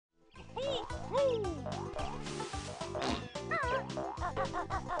Yep!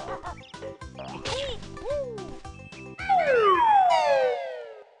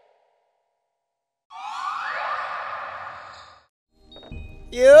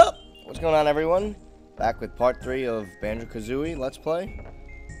 What's going on, everyone? Back with part 3 of Banjo-Kazooie Let's Play.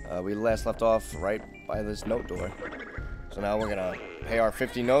 We last left off right by this note door. So now we're gonna pay our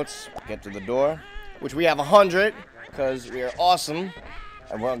 50 notes, get to the door, which we have 100, because we are awesome.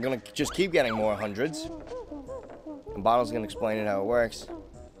 And we're gonna just keep getting more hundreds. And Bottle's gonna explain it how it works.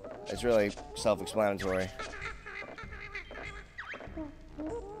 It's really self-explanatory.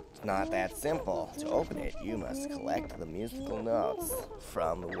 It's not that simple. To open it, you must collect the musical notes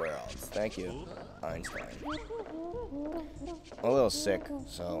from the worlds. Thank you, Einstein. I'm a little sick,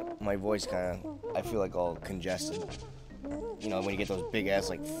 so my voice I feel like all congested. You know, when you get those big ass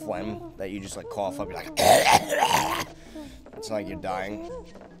like phlegm that you just like cough up, you're like, it's like you're dying.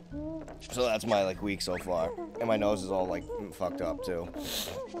 So that's my like week so far, and my nose is all like fucked up too.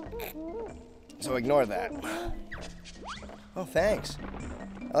 So ignore that. Oh, thanks.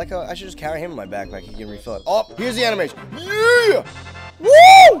 I like how I should just carry him in my backpack. He can refill it. Oh, here's the animation. Yeah!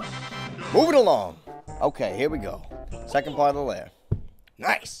 Woo! Moving along. Okay, here we go. Second part of the lair.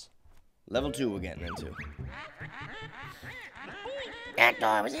 Nice. Level 2 we're getting into. That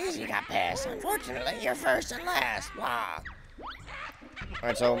door was easy, got past. Unfortunately, you're first and last. Blah.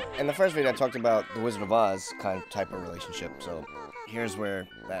 Alright, so in the first video I talked about the Wizard of Oz type of relationship. So here's where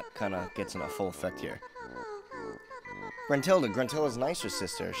that kind of gets in a full effect here. Gruntilda's nicer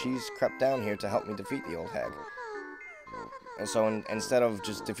sister. She's crept down here to help me defeat the old hag. And so instead of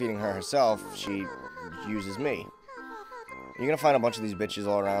just defeating her herself, she uses me. You're gonna find a bunch of these bitches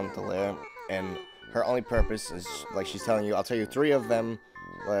all around the lair, and her only purpose is, like she's telling you, I'll tell you 3 of them,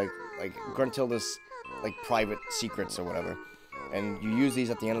 like Gruntilda's, like, private secrets or whatever. And you use these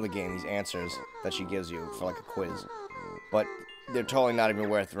at the end of the game, these answers that she gives you for, like, a quiz. But they're totally not even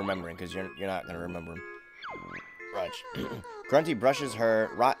worth remembering, because you're not gonna remember them. Right. Grunty brushes her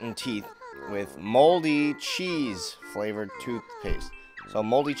rotten teeth with moldy cheese-flavored toothpaste. So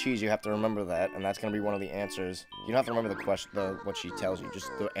moldy cheese, you have to remember that, and that's going to be one of the answers. You don't have to remember the question, what she tells you,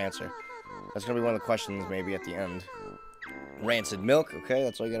 just the answer. That's going to be one of the questions maybe at the end. Rancid milk, okay,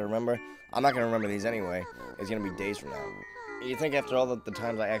 that's all you got to remember. I'm not going to remember these anyway. It's going to be days from now. You think after all the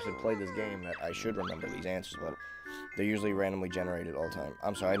times I actually played this game that I should remember these answers, but they're usually randomly generated all the time.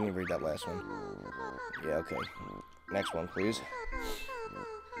 I'm sorry, I didn't even read that last one. Yeah, okay. Next one, please.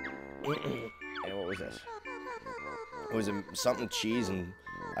 And what was this? It was something cheese and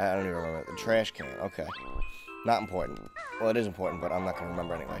I don't even remember. The trash can. Okay. Not important. Well, it is important, but I'm not going to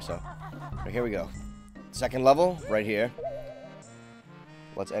remember anyway, so. Right, here we go. Second level, right here.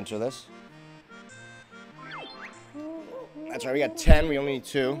 Let's enter this. That's right, we got 10. We only need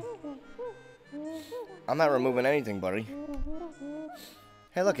 2. I'm not removing anything, buddy.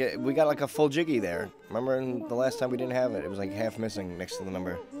 Hey, look, we got like a full jiggy there. Remember the last time we didn't have it? It was like half missing next to the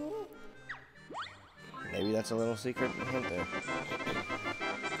number. Maybe that's a little secret hint there.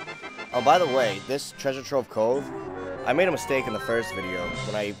 Oh, by the way, this Treasure Trove Cove, I made a mistake in the first video.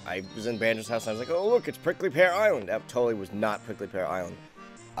 When I was in Banjo's house, and I was like, oh, look, it's Prickly Pear Island. That totally was not Prickly Pear Island.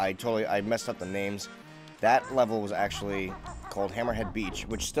 I messed up the names. That level was actually called Hammerhead Beach,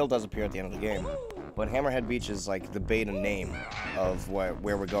 which still does appear at the end of the game. But Hammerhead Beach is like the beta name of where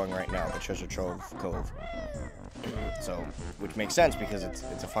we're going right now, the Treasure Trove Cove. So, which makes sense because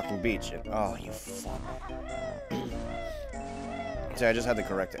it's a fucking beach. And, oh, you fuck. See, I just had to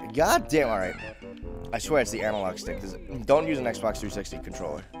correct it. God damn, alright. I swear it's the analog stick. Don't use an Xbox 360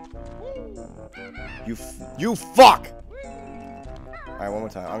 controller. You fuck! Alright, one more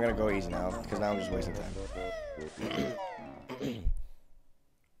time. I'm gonna go easy now, because now I'm just wasting time.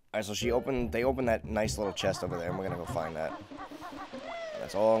 Alright, so they opened that nice little chest over there, and we're gonna go find that.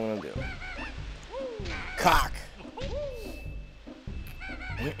 That's all I'm gonna do. Cock!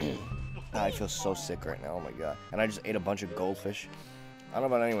 I feel so sick right now, oh my god. And I just ate a bunch of goldfish. I don't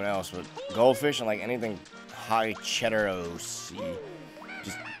know about anyone else, but goldfish and like anything high cheddar-y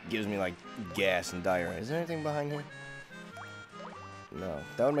just gives me like gas and diarrhea. Is there anything behind here? No.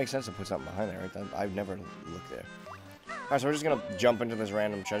 That would make sense to put something behind there, right? I've never looked there. Alright, so we're just gonna jump into this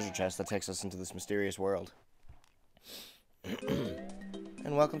random treasure chest that takes us into this mysterious world.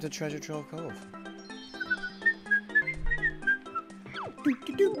 And welcome to Treasure Trove Cove.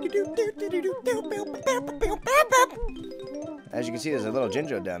 As you can see, there's a little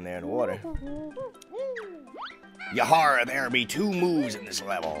Jinjo down there in the water. Yahara, there be 2 moves in this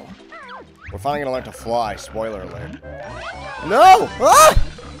level. We're finally gonna learn to fly, spoiler alert. No! Ah!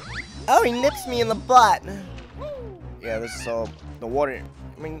 Oh, he nips me in the butt. Yeah, this is all the water.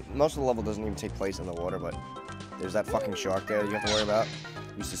 I mean, most of the level doesn't even take place in the water, but There's that fucking shark there that you have to worry about.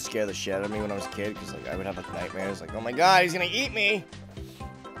 It used to scare the shit out of me when I was a kid, because like I would have like nightmares, like, oh my god, he's gonna eat me!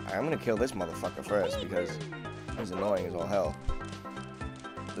 Alright, I'm gonna kill this motherfucker first, because he's annoying as all hell.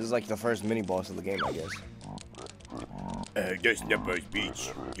 This is like the first mini-boss of the game, I guess. This Nipper's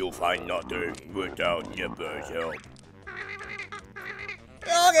beach. You'll find nothing without Nipper's help.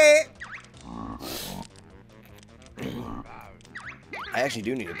 Okay! I actually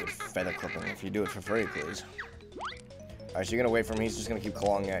do need a good feather clipping if you do it for furry, please. Alright, so you're gonna wait for him, he's just gonna keep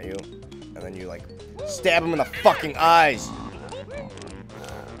clawing at you. And then you, like, stab him in the fucking eyes!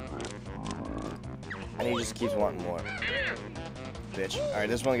 And he just keeps wanting more. Bitch. Alright,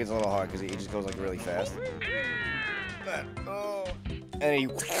 this one gets a little hard because he just goes, like, really fast. And he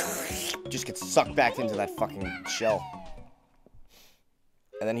just gets sucked back into that fucking shell.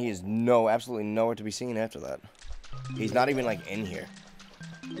 And then he is absolutely nowhere to be seen after that. He's not even, like, in here.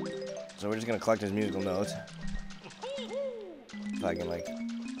 So we're just gonna collect his musical notes. If I can, like,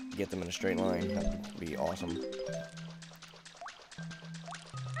 get them in a straight line, that'd be awesome.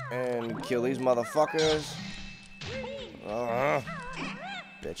 And kill these motherfuckers.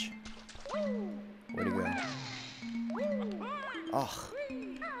 Bitch. Where'd he go? Ugh.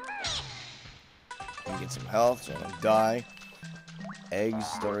 Let me get some health so I don't die. Eggs,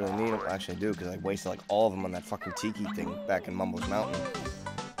 don't really need them. Actually, I do, because I wasted like all of them on that fucking tiki thing back in Mumbo's Mountain.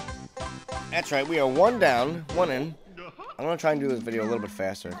 That's right, we are one down, one in. I'm gonna try and do this video a little bit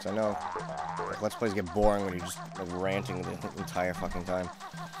faster, because I know like, Let's Plays get boring when you're just like, ranting the entire fucking time.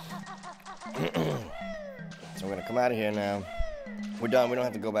 So we're gonna come out of here now. We're done, we don't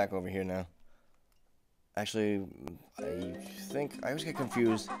have to go back over here now. Actually, I think I always get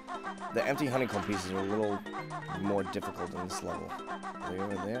confused. The empty honeycomb pieces are a little more difficult in this level. Are they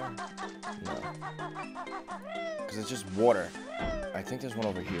over there? No. Because it's just water. I think there's one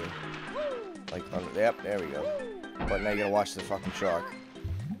over here. Like, yep, there we go. But now you gotta watch the fucking shark.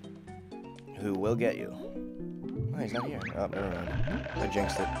 Who will get you. Oh, he's not here. Oh, never mind. I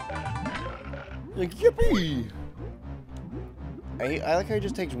jinxed it. Like, yippee! I like how he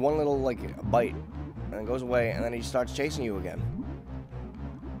just takes one little, like, bite. And then goes away, and then he starts chasing you again.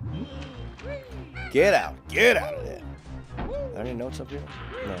 Get out of there. Are there any notes up here?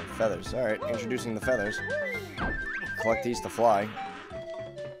 No, feathers. Alright, introducing the feathers. Collect these to fly.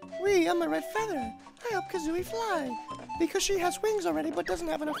 Wee, I'm a red feather. I help Kazooie fly. Because she has wings already, but doesn't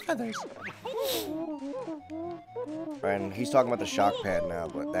have enough feathers. And he's talking about the shock pad now,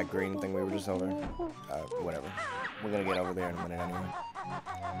 but that green thing we were just over. Whatever. We're gonna get over there in a minute anyway.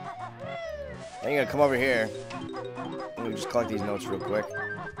 Then you're gonna come over here. Let me just collect these notes real quick.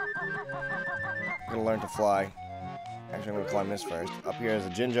 I'm gonna learn to fly. Actually, I'm gonna climb this first. Up here is a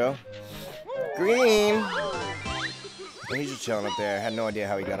Jinjo. Green! And he's just chilling up there. I had no idea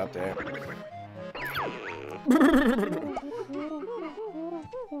how he got up there.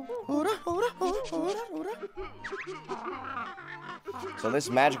 So this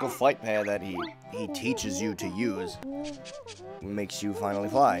magical flight pad that he teaches you to use makes you finally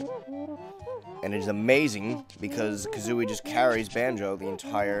fly. And it is amazing because Kazooie just carries Banjo the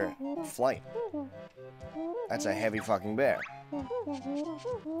entire flight. That's a heavy fucking bear.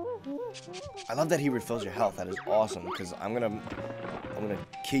 I love that he refills your health. That is awesome because I'm gonna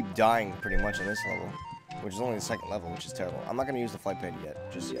keep dying pretty much in this level, which is only the second level, which is terrible. I'm not gonna use the flight pad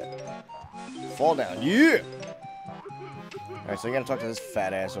yet, just yet. Fall down, yeah. All right, so you gotta talk to this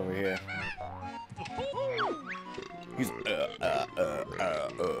fat ass over here. He's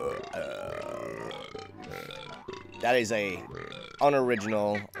That is a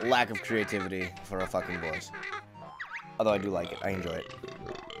unoriginal lack of creativity for a fucking voice. Although I do like it, I enjoy it.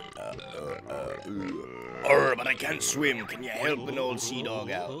 But I can't swim. Can you help an old sea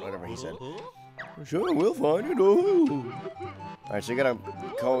dog out? Whatever he said. Sure, we'll find it. Alright, so you gotta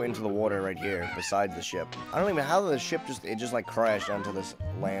go into the water right here, beside the ship. I don't even know how the ship just like crashed onto this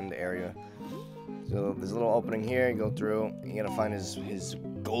land area. So there's a little opening here, you go through, you gotta find his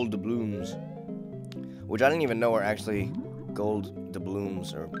gold doubloons. Which I didn't even know are actually gold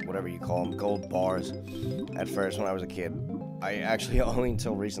doubloons, or whatever you call them, gold bars, at first when I was a kid. I actually only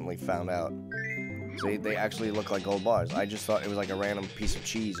until recently found out. So they actually look like gold bars. I just thought it was like a random piece of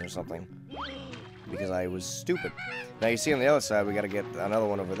cheese or something. Because I was stupid. Now you see on the other side, we gotta get another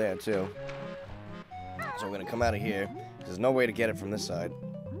one over there too. So we're gonna come out of here. There's no way to get it from this side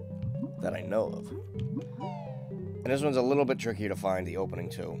that I know of. And this one's a little bit trickier to find the opening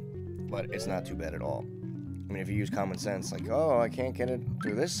to, but it's not too bad at all. I mean, if you use common sense, like, oh, I can't get it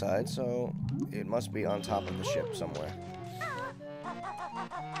through this side, so it must be on top of the ship somewhere.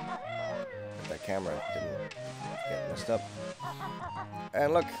 If that camera didn't get messed up.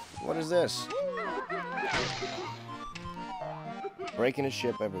 And look, what is this? Breaking his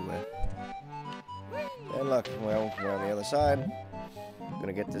ship everywhere. And look, well, we're on the other side.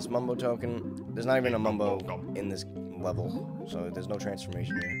 Gonna get this Mumbo token. There's not even a Mumbo in this level, so there's no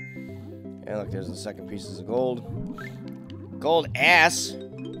transformation here. And look, there's the second pieces of gold. Gold ass!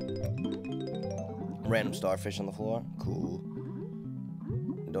 Random starfish on the floor. Cool.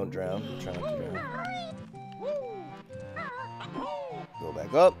 Don't drown. Try not to drown. Go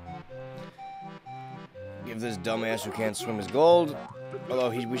back up. Give this dumbass who can't swim his gold. Although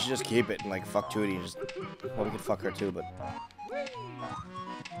we should just keep it and like fuck Tootie and just. Well, we could fuck her too, but.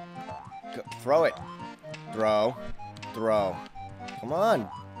 Throw it. Throw. Throw. Come on.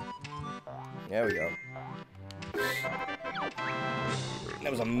 There we go.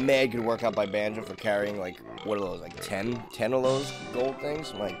 That was a mad good workout by Banjo for carrying, like, what are those, like 10 of those gold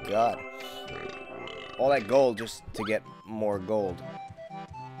things? My god. All that gold just to get more gold.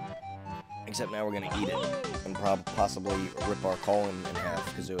 Except now we're gonna eat it. And possibly rip our colon in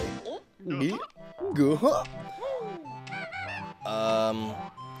half, Kazooie.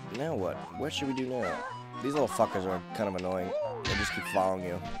 Now what? What should we do now? These little fuckers are kind of annoying. They just keep following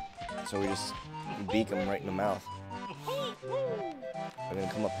you. So we just beak them right in the mouth. We're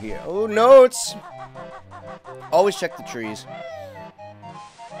gonna come up here. Oh, notes! Always check the trees.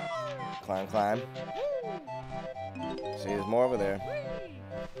 Climb, climb. See, there's more over there.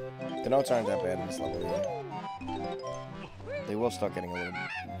 The notes aren't that bad in this level either. They will start getting a little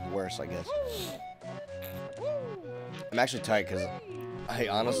worse, I guess. I'm actually tight because I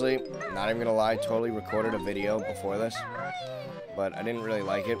honestly, not even gonna lie, totally recorded a video before this. But I didn't really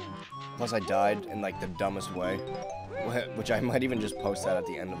like it. Plus I died in like the dumbest way. Which I might even just post that at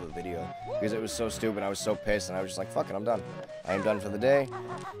the end of the video. Because it was so stupid, I was so pissed, and I was just like, fuck it, I'm done. I am done for the day.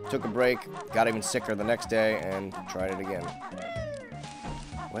 Took a break, got even sicker the next day, and tried it again.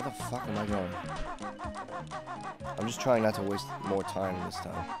 Where the fuck am I going? I'm just trying not to waste more time this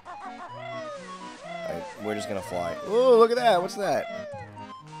time. Alright, we're just gonna fly. Ooh, look at that, what's that?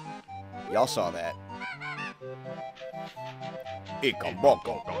 Y'all saw that.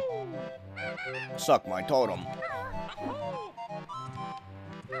 Ikamboko. Suck my totem.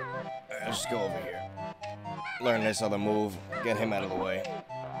 Let's just go over here. Learn this other move. Get him out of the way.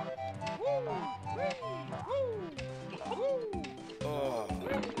 Oh.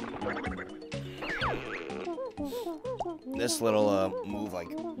 This little move like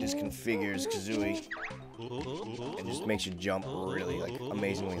disconfigures Kazooie. It just makes you jump really like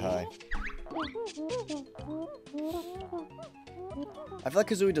amazingly high. I feel like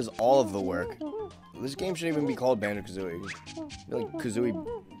Kazooie does all of the work. This game shouldn't even be called Banjo-Kazooie. Like Kazooie,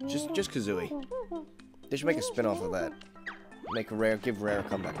 just Kazooie. They should make a spin-off of that. Make Rare, give Rare a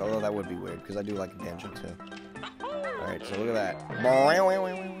comeback. Although that would be weird because I do like Banjo too. All right, so look at that.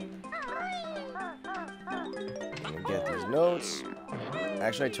 Let me get these notes.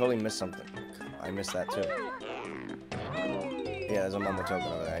 Actually, I totally missed something. I missed that too. Yeah, there's a Mumbo token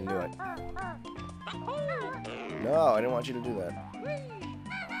over there. I knew it. No, I didn't want you to do that.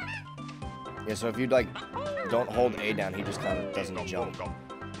 Yeah, so if you like don't hold A down, he just kind of doesn't jump.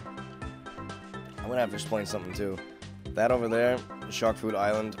 I'm gonna have to explain something too. That over there, Shark Food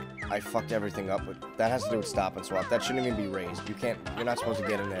Island, I fucked everything up. But that has to do with stop and swap. That shouldn't even be raised. You're not supposed to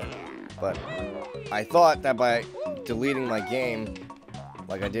get in there. But I thought that by deleting my game,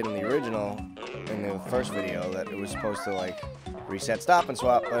 like I did in the original, in the first video, that it was supposed to like reset stop and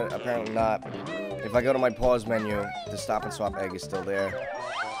swap, but apparently not. If I go to my pause menu, the stop and swap egg is still there.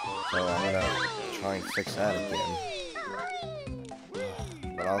 So I'm gonna try and fix that again.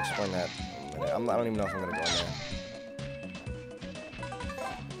 But I'll explain that in a minute. I don't even know if I'm gonna go in there.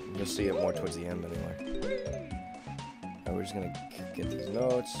 You'll see it more towards the end anyway. Right, we're just gonna get these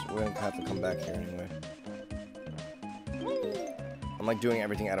notes. We're gonna have to come back here anyway. I'm like doing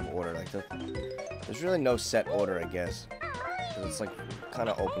everything out of order. Like there's really no set order, I guess. Cause it's like kind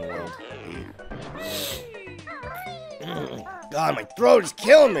of open world. God, my throat is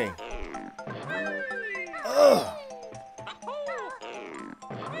killing me. Ugh.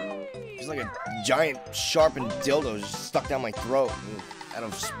 It's like a giant sharpened dildo just stuck down my throat out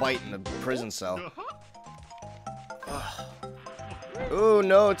of spite in a prison cell. Ugh. Ooh,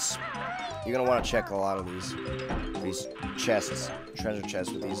 notes. You're gonna want to check a lot of these chests, treasure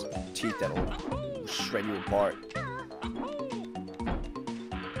chests with these teeth that'll shred you apart.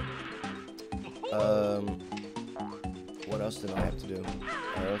 What else did I have to do?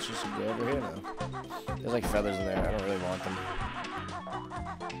 Alright, let's just go over here now. There's like feathers in there. I don't really want them.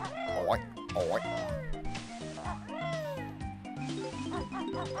 Alright, alright.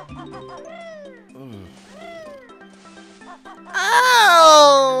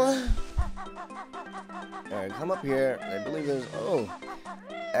 Ow! come up here. I believe there's... Oh.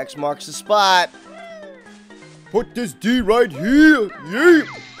 X marks the spot. Put this D right here.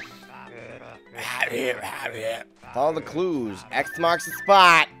 Yeah. Follow the clues. X marks the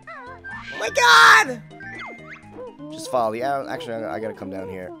spot. Oh my god! Just follow the arrow. Actually, I gotta come down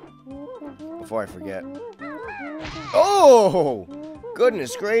here before I forget. Oh!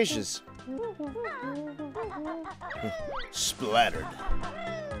 Goodness gracious. Splattered.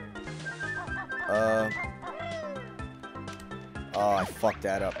 Oh, I fucked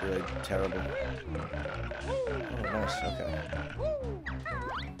that up really terrible. Oh, nice. Okay.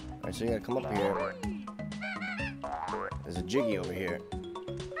 Alright, so you gotta come up here. There's a jiggy over here.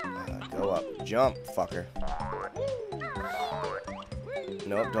 Go up. Jump, fucker.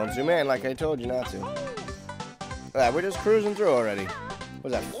 Nope, don't zoom in like I told you not to. We're just cruising through already. What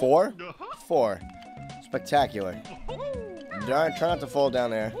was that, 4? 4. Spectacular. Darn, try not to fall down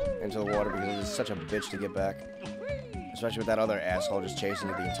there into the water because it's such a bitch to get back. Especially with that other asshole just chasing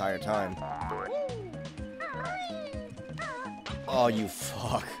you the entire time. Oh, you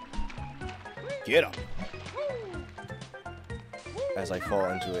fuck. Get up. As I fall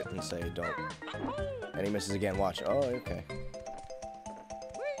into it and say, don't. And he misses again. Watch. Oh, okay.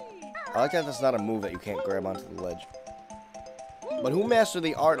 I like that that's not a move that you can't grab onto the ledge. But who mastered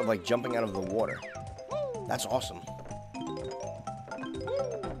the art of, like, jumping out of the water? That's awesome.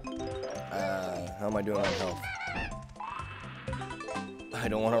 How am I doing on health? I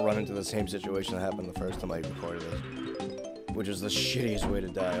don't want to run into the same situation that happened the first time I recorded this. Which is the shittiest way to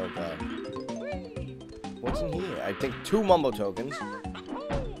die. Oh, God. What's in here? I think 2 mumbo tokens.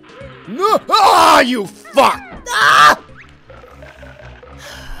 No! Ah, you fuck! Ah!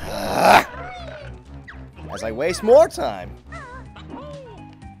 As I waste more time.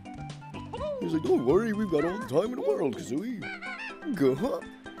 He's like, don't worry, we've got all the time in the world, Kazooie. Go, huh?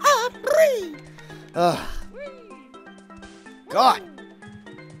 God!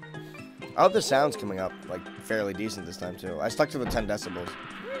 I hope the sound's coming up, like, fairly decent this time, too. I stuck to the 10 decibels.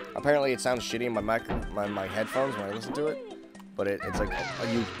 Apparently, it sounds shitty in my headphones when I listen to it. But it's like,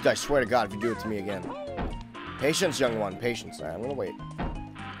 I swear to God, if you do it to me again. Patience, young one, patience. All right, I'm gonna wait.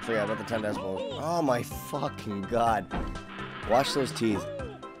 So yeah, about the 10 decibels. Oh my fucking God. Watch those teeth.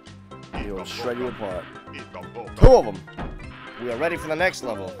 They will shred you apart. 2 of them. We are ready for the next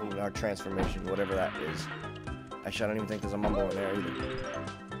level in our transformation, whatever that is. Actually, I don't even think there's a mumbo in there either.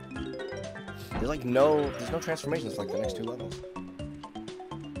 There's no transformations for like the next 2 levels.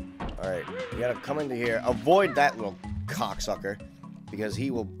 Alright, you gotta come into here. Avoid that little cocksucker, because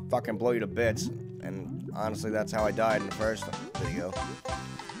he will fucking blow you to bits. And honestly, that's how I died in the first video.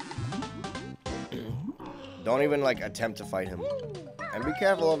 Don't even, like, attempt to fight him. And be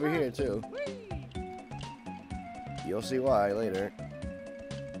careful over here, too. You'll see why later.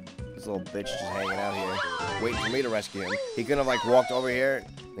 This little bitch just hanging out here, waiting for me to rescue him. He couldn't have, like, walked over here,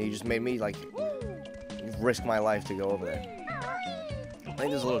 and he just made me, like, risk my life to go over there. I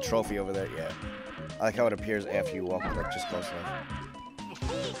think there's a little trophy over there, yeah. I like how it appears after you walk, like, just close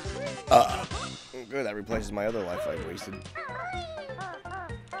enough. Good, that replaces my other life I wasted.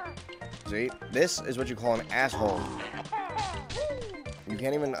 See? This is what you call an asshole. You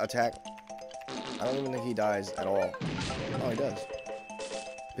can't even attack. I don't even think he dies at all. Oh, he does.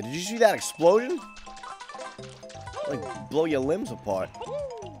 But did you see that explosion? Like, blow your limbs apart.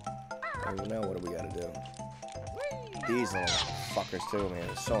 And now what do we gotta do? These little fuckers too, man.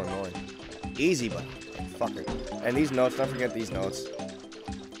 It's so annoying. Easy, but fucker. And these notes, don't forget these notes.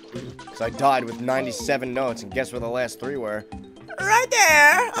 Because I died with 97 notes, and guess where the last 3 were? Right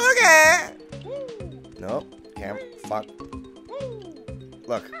there! Okay! Nope. Can't. Fuck.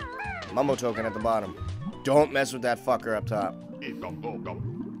 Look. Mumbo token at the bottom. Don't mess with that fucker up top.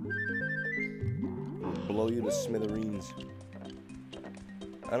 Blow you to smithereens.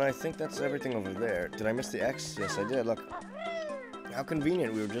 And I think that's everything over there. Did I miss the X? Yes, I did. Look. How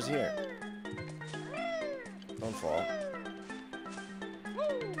convenient. We were just here. Don't fall.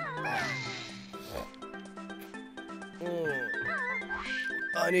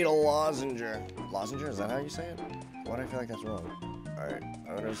 I need a lozenger. Lozenger? Is that how you say it? Why do I feel like that's wrong? Alright,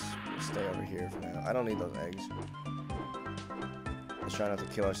 I'm gonna just stay over here for now. I don't need those eggs. Let's try not to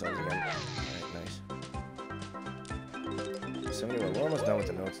kill ourselves again. Alright, nice. So anyway, we're almost done with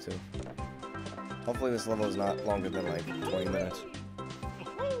the notes too. Hopefully this level is not longer than like 20 minutes.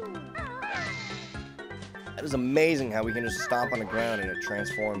 It is amazing how we can just stomp on the ground and it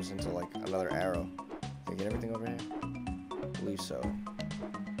transforms into like another arrow. Can I get everything over here? I believe so.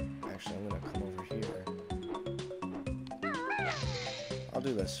 Actually, I'm gonna come over here. I'll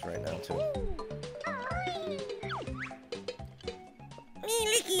do this right now too. Me,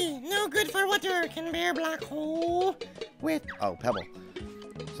 Licky, no good for water. Can bear black hole with... Oh, pebble.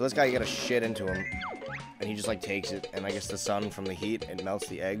 So this guy, you gotta shit into him. And he just, like, takes it. And I guess the sun from the heat, it melts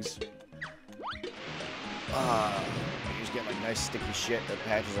the eggs. You just get, like, nice sticky shit that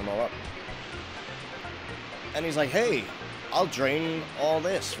patches them all up. And he's like, hey, I'll drain all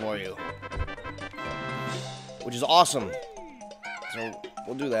this for you. Which is awesome. So,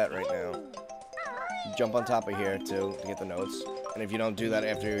 we'll do that right now. Jump on top of here, too, to get the notes. And if you don't do that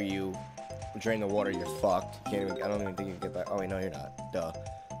after you drain the water, you're fucked. You can't even, I don't even think you can get back. Oh, wait, no, you're not. Duh.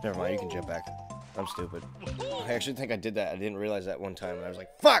 Never mind, you can jump back. I'm stupid. I actually think I did that. I didn't realize that one time. And I was like,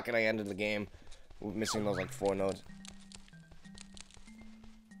 fuck! And I ended the game missing those, like, 4 notes.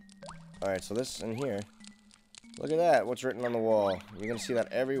 Alright, so this in here. Look at that. What's written on the wall? You're gonna see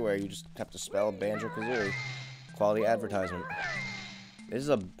that everywhere. You just have to spell Banjo-Kazooie. Quality advertisement. This is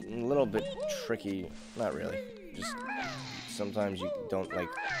a little bit tricky. Not really. Just sometimes you don't, like,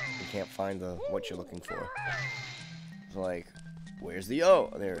 you can't find the what you're looking for. So, like, where's the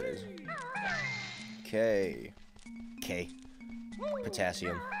O? There it is. K. K.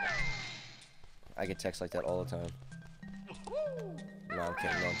 Potassium. I get texts like that all the time. No, I'm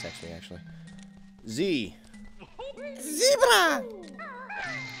kidding. No one texts me, actually. Z. Zebra!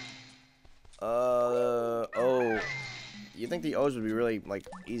 O. You think the O's would be really, like,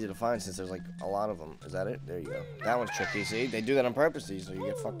 easy to find since there's, like, a lot of them. Is that it? There you go. That one's tricky, see? They do that on purpose, so you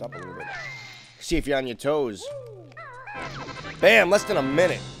get fucked up a little bit. See if you're on your toes. Bam! Less than a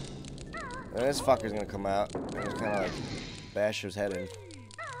minute. And this fucker's gonna come out and just kind of, like, bash his head in.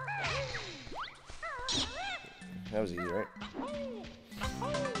 That was easy, right?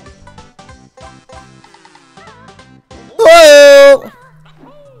 Whoa!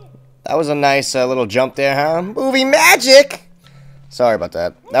 That was a nice little jump there, huh? Movie magic! Sorry about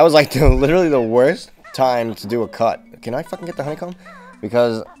that. That was like literally the worst time to do a cut. Can I fucking get the honeycomb?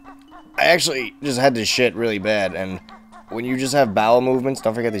 Because I actually just had this shit really bad, and when you just have bowel movements,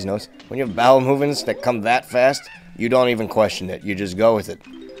 don't forget these notes. When you have bowel movements that come that fast, you don't even question it. You just go with it.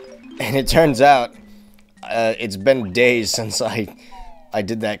 And it turns out, it's been days since I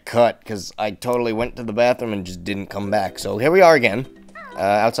did that cut, because I totally went to the bathroom and just didn't come back. So here we are again,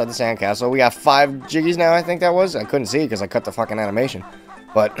 outside the sandcastle. We got 5 jiggies now, I think that was. I couldn't see because I cut the fucking animation.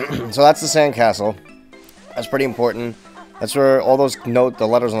 But, so that's the sandcastle. That's pretty important. That's where all those the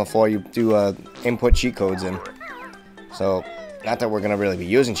letters on the floor, you do input cheat codes in. So, not that we're going to really be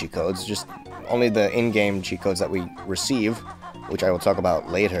using cheat codes, just only the in-game cheat codes that we receive, which I will talk about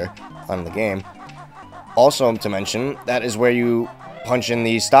later on in the game. Also, to mention, that is where you punch in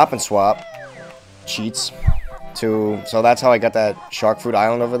the stop and swap cheats to, so that's how I got that shark food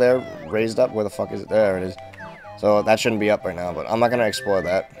island over there raised up. Where the fuck is it? There it is. So that shouldn't be up right now, but I'm not going to explore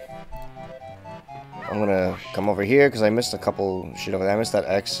that. I'm going to come over here because I missed a couple shit over there. I missed that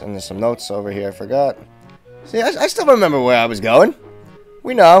X, and there's some notes over here I forgot. See, I still remember where I was going.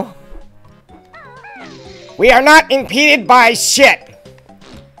 We know. We are not impeded by shit!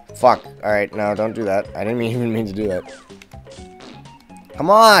 Fuck. Alright, no, don't do that. I didn't even mean to do that. Come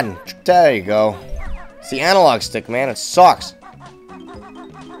on! There you go. It's the analog stick, man. It sucks.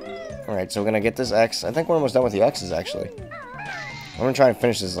 Alright, so we're gonna get this X. I think we're almost done with the X's, actually. I'm gonna try and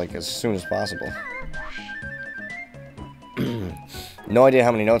finish this, like, as soon as possible. No idea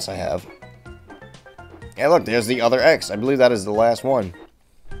how many notes I have. Yeah, look, there's the other X. I believe that is the last one.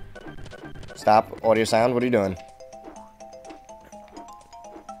 Stop. Audio sound, what are you doing?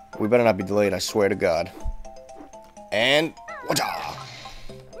 We better not be delayed, I swear to God. And... Wata!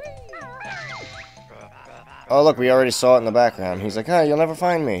 Oh, look, we already saw it in the background. He's like, hey, you'll never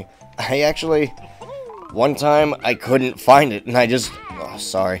find me. I actually... One time, I couldn't find it, and I just... Oh,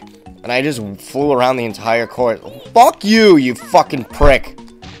 sorry. And I just flew around the entire court. Fuck you, you fucking prick!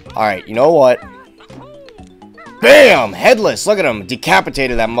 Alright, you know what? Bam! Headless! Look at him!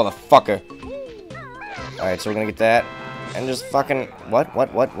 Decapitated that motherfucker! Alright, so we're gonna get that. And just fucking... What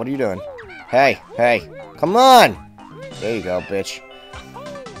are you doing? Hey! Come on! There you go, bitch.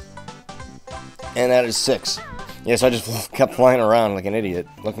 And that is 6. Yeah, so I just kept flying around like an idiot,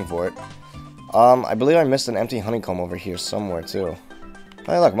 looking for it. I believe I missed an empty honeycomb over here somewhere, too.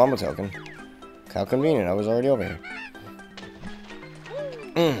 Hey, look, Mama token. How convenient, I was already over here.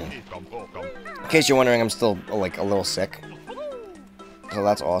 In case you're wondering, I'm still, like, a little sick. So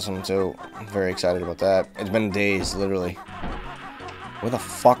that's awesome, too. I'm very excited about that. It's been days, literally. Where the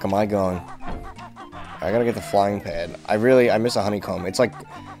fuck am I going? I gotta get the flying pad. I miss a honeycomb. It's like,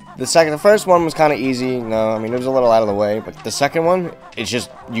 the first one was kind of easy. No, I mean, it was a little out of the way. But the second one, it's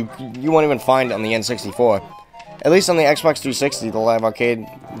just, you won't even find it on the N64. At least on the Xbox 360, the live arcade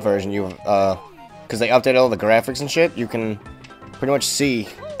version, because they updated all the graphics and shit, you can pretty much see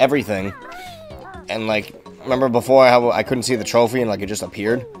everything. And, like, remember before how I couldn't see the trophy and, like, it just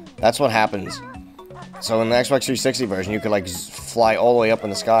appeared? That's what happens. So in the Xbox 360 version, you could, like, fly all the way up in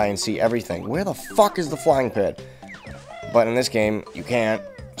the sky and see everything. Where the fuck is the flying pit? But in this game, you can't.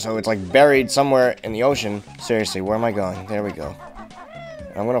 So it's, like, buried somewhere in the ocean. Seriously, where am I going? There we go.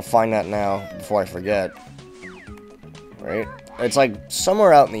 I'm gonna find that now before I forget. Right? It's, like,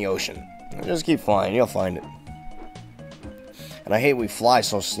 somewhere out in the ocean. Just keep flying. You'll find it. And I hate we fly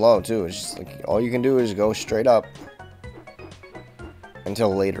so slow, too. It's just, like, all you can do is go straight up.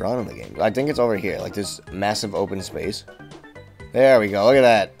 Until later on in the game. I think it's over here, like this massive open space. There we go, look at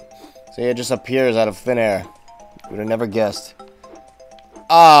that. See, it just appears out of thin air. Would have never guessed.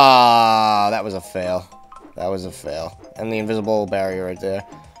 Ah, that was a fail. That was a fail. And the invisible barrier right there.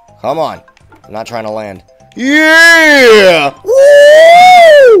 Come on. I'm not trying to land. Yeah!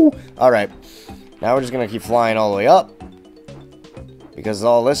 Woo! Alright. Now we're just gonna keep flying all the way up. Because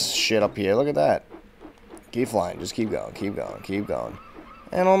all this shit up here, look at that. Keep flying, just keep going, keep going, keep going.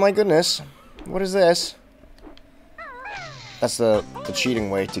 And oh my goodness, what is this? That's the cheating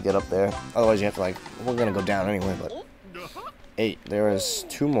way to get up there. Otherwise you have to, like, we're gonna go down anyway, but... 8, there is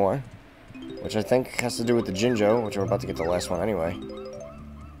 2 more. Which I think has to do with the Jinjo, which we're about to get the last one anyway.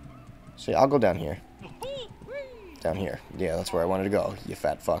 So yeah, I'll go down here. Down here. Yeah, that's where I wanted to go, you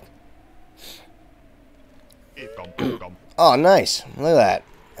fat fuck. Oh, nice. Look at that.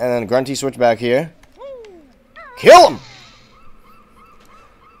 And then Grunty switch back here. Kill him!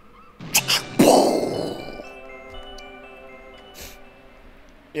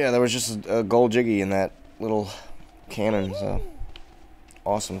 Yeah, there was just a gold Jiggy in that little cannon, so...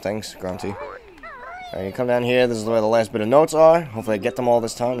 Awesome, thanks, Grunty. Alright, you come down here, this is where the last bit of notes are. Hopefully I get them all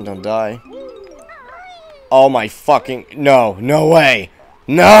this time and don't die. Oh my fucking... No, no way!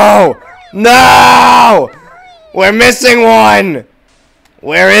 No! No! We're missing one!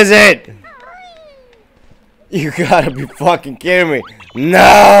 Where is it? You gotta be fucking kidding me.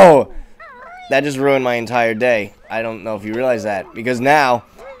 No! That just ruined my entire day. I don't know if you realize that. Because now,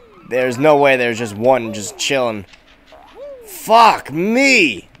 there's no way there's just one just chilling. Fuck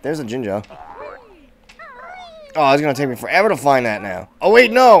me! There's a Jinjo. Oh, it's gonna take me forever to find that now. Oh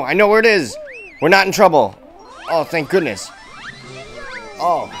wait, no! I know where it is! We're not in trouble. Oh, thank goodness.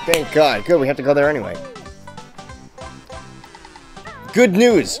 Oh, thank God. Good, we have to go there anyway. Good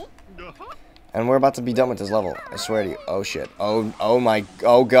news! And we're about to be done with this level. I swear to you. Oh shit. Oh my.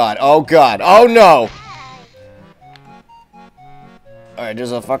 Oh God. Oh God. Oh no! Alright,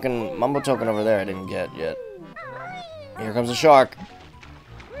 there's a fucking mumbo token over there I didn't get yet. Here comes a shark.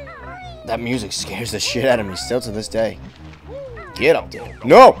 That music scares the shit out of me still to this day. Get up there.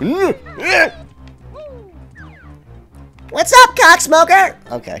 No! What's up, cocksmoker?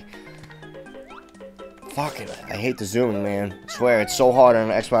 Okay. Fuck it. I hate the zooming, man. I swear, it's so hard on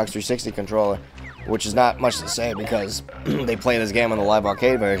an Xbox 360 controller. Which is not much to say because they play this game on the live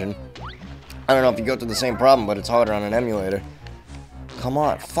arcade version. I don't know if you go through the same problem, but it's harder on an emulator. Come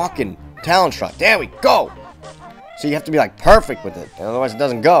on. Fucking talent shot. There we go! So you have to be, like, perfect with it. Otherwise, it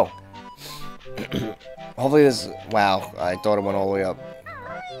doesn't go. Hopefully this... Wow. I thought it went all the way up.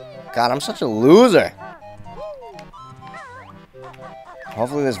 God, I'm such a loser.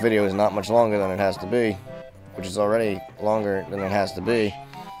 Hopefully this video is not much longer than it has to be. Which is already longer than it has to be.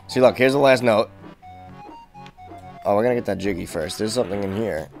 See, look, here's the last note. Oh, we're gonna get that Jiggy first. There's something in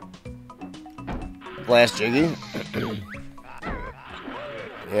here. Last Jiggy?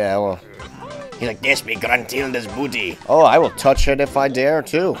 Yeah, well... He's like, this be Gruntilda's booty. Oh, I will touch it if I dare,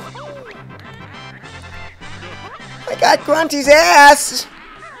 too. I got Grunty's ass!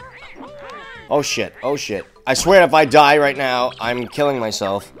 Oh, shit. Oh, shit. I swear if I die right now, I'm killing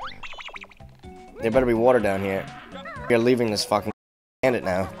myself. There better be water down here. You're leaving this fucking planet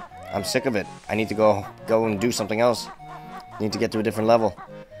now. I'm sick of it. I need to go and do something else. I need to get to a different level.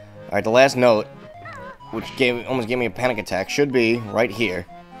 Alright, the last note, which almost gave me a panic attack, should be right here.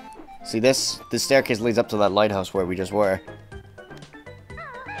 See, this staircase leads up to that lighthouse where we just were.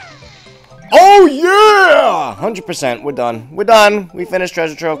 Oh, yeah! 100%. We're done. We're done. We finished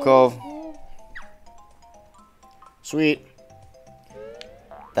Treasure Trove Cove. Sweet.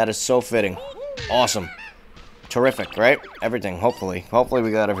 That is so fitting. Awesome. Terrific, right? Everything, hopefully. Hopefully we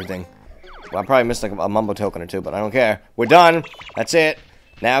got everything. Well, I probably missed like a mumbo token or two, but I don't care. We're done. That's it.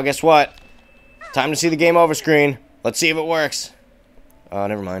 Now, guess what? Time to see the game over screen. Let's see if it works. Oh,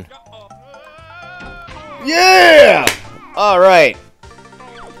 never mind. Yeah! Alright.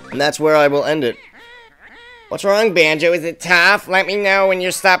 And that's where I will end it. What's wrong, Banjo? Is it tough? Let me know when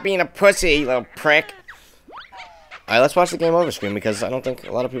you stop being a pussy, little prick. Alright, let's watch the game over screen, because I don't think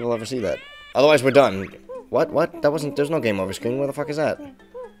a lot of people ever see that. Otherwise, we're done. What? What? That wasn't... There's no game over screen. Where the fuck is that?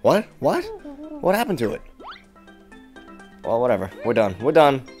 What? What? What happened to it? Well, whatever. We're done. We're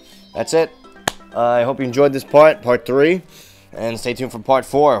done. That's it. I hope you enjoyed this part 3. And stay tuned for part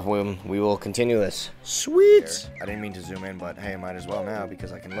 4. We will continue this. Sweet! I didn't mean to zoom in, but hey, I might as well now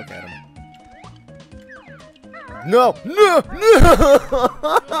because I can look at him. No! No! No!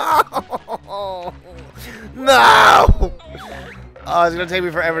 No! Oh, it's gonna take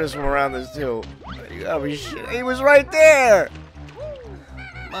me forever to swim around this too. You gotta be shit. He was right there!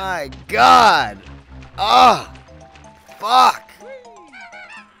 My God! Ah! Fuck!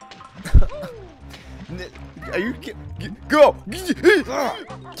 Are you kidding? Go!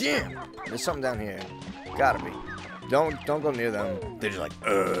 Damn! There's something down here. Gotta be. Don't go near them. They're just like,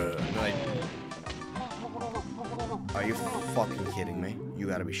 like, are you fucking kidding me? You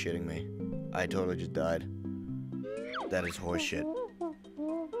gotta be shitting me. I totally just died. That is horseshit.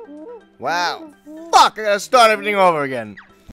 Wow. Fuck! I gotta start everything over again.